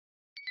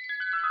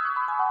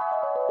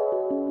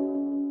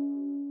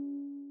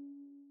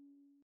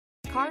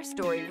Car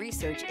Story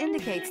research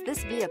indicates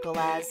this vehicle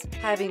as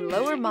having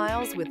lower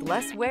miles with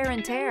less wear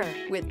and tear.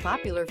 With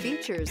popular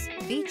features,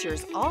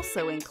 features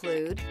also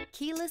include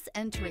keyless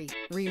entry,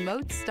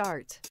 remote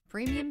start,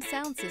 premium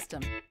sound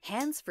system,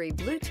 hands-free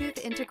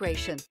Bluetooth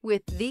integration.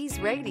 With these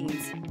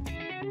ratings,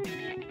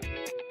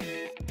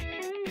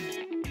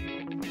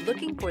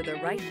 looking for the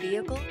right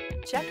vehicle?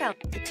 Check out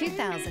the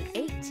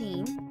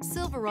 2018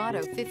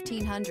 Silverado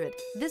 1500.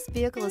 This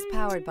vehicle is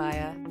powered by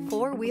a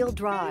 4-wheel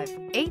drive,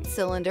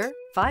 8-cylinder,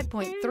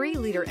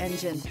 5.3-liter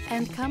engine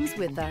and comes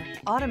with an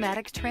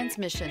automatic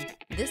transmission.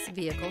 This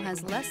vehicle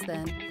has less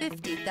than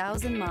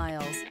 50,000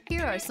 miles.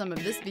 Here are some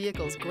of this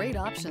vehicle's great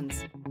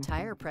options: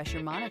 tire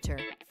pressure monitor,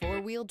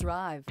 4-wheel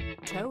drive,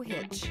 tow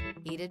hitch,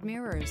 heated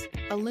mirrors,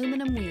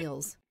 aluminum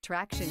wheels,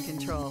 traction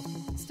control,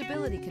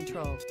 stability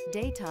control,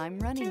 daytime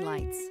running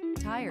lights,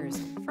 tires,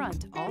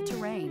 front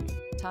all-terrain,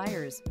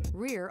 tires,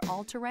 rear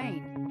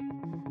all-terrain.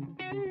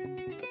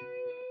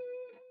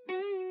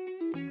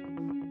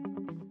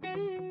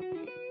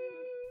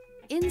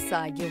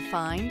 Inside you'll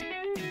find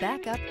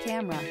backup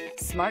camera,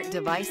 smart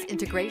device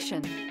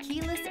integration,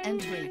 keyless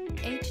entry,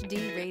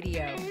 HD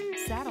radio,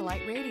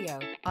 satellite radio,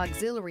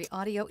 auxiliary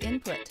audio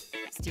input,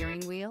 steering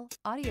wheel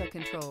audio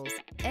controls,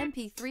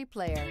 MP3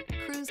 player,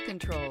 cruise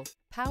control,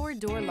 power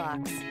door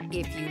locks.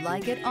 If you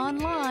like it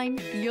online,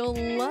 you'll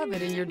love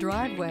it in your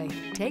driveway.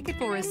 Take it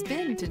for a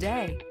spin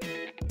today.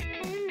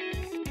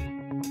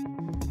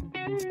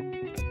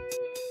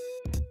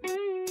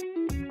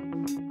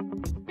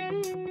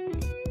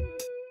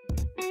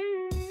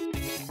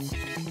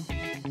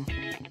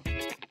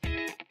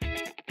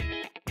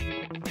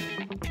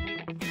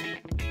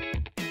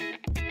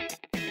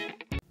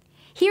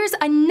 Here's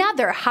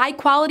another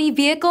high-quality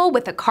vehicle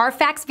with a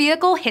Carfax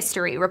Vehicle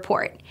History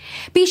Report.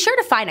 Be sure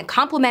to find a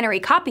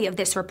complimentary copy of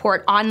this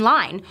report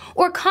online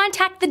or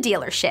contact the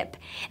dealership.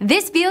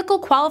 This vehicle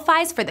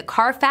qualifies for the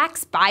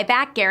Carfax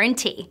Buyback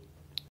Guarantee.